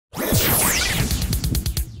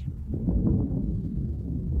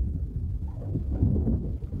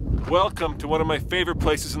Welcome to one of my favorite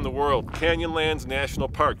places in the world, Canyonlands National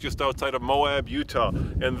Park, just outside of Moab, Utah.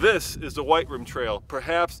 And this is the White Rim Trail,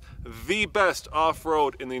 perhaps the best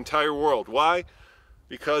off-road in the entire world. Why?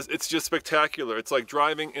 Because it's just spectacular. It's like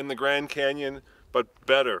driving in the Grand Canyon, but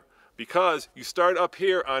better. Because you start up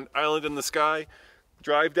here on Island in the Sky,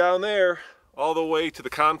 drive down there, all the way to the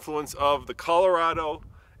confluence of the Colorado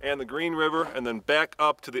and the Green River, and then back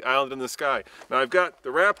up to the Island in the Sky. Now I've got the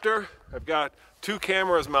Raptor, I've got 2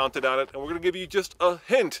 cameras mounted on it, and we're going to give you just a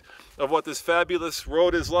hint of what this fabulous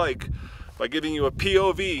road is like by giving you a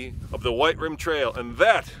POV of the White Rim Trail, and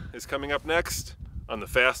that is coming up next on the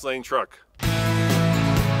Fast Lane Truck.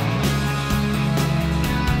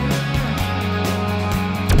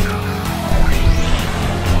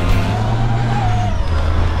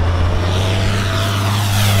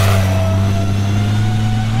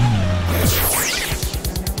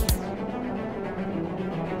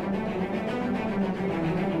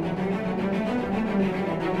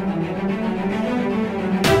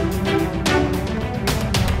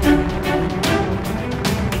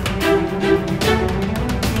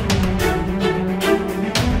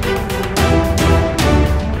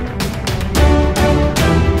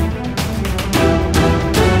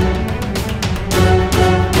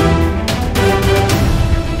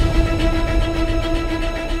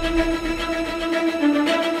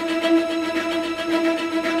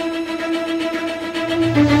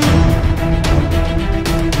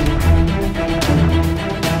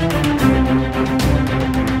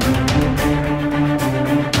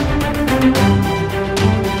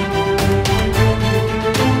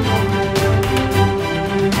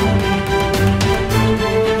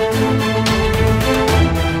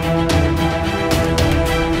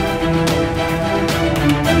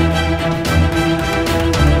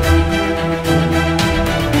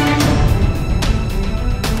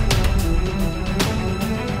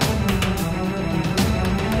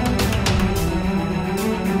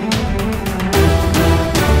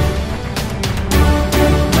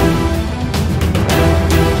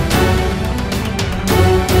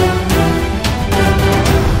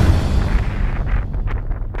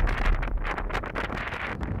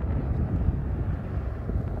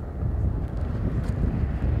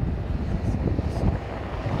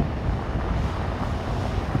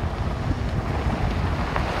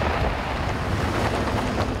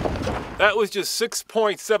 That was just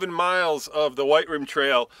 6.7 miles of the White Rim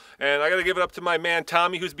Trail, and I gotta give it up to my man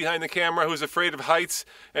Tommy, who's behind the camera, who's afraid of heights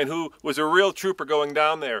and who was a real trooper going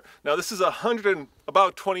down there. Now this is a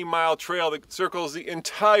 120-mile trail that circles the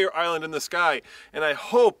entire Island in the Sky, and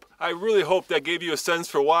I really hope that gave you a sense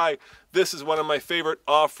for why this is one of my favorite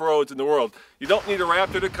off-roads in the world. You don't need a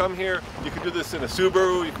Raptor to come here. You can do this in a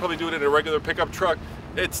Subaru. You can probably do it in a regular pickup truck.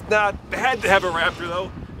 It's not bad to have a Raptor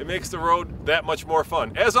though. It makes the road that much more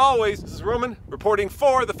fun. As always, this is Roman reporting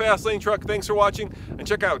for the Fast Lane Truck. Thanks for watching, and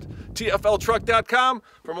check out TFLtruck.com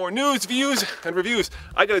for more news, views, and reviews.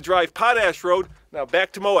 I gotta drive Potash Road. Now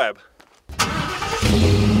back to Moab.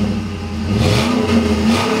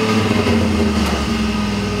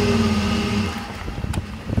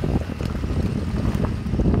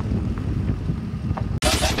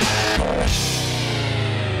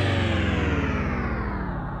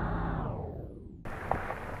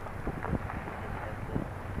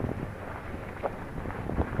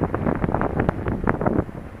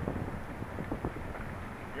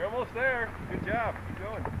 Almost there. Good job. Keep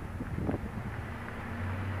going.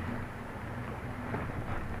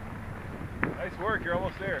 Nice work. You're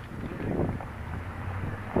almost there.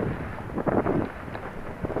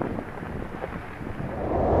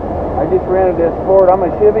 I just rented this Ford. I'm a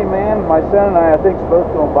Chevy man. My son and I think,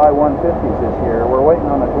 supposed to buy 150s this year. We're waiting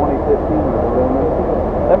on a 2015 with the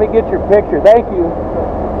limit. Let me get your picture. Thank you.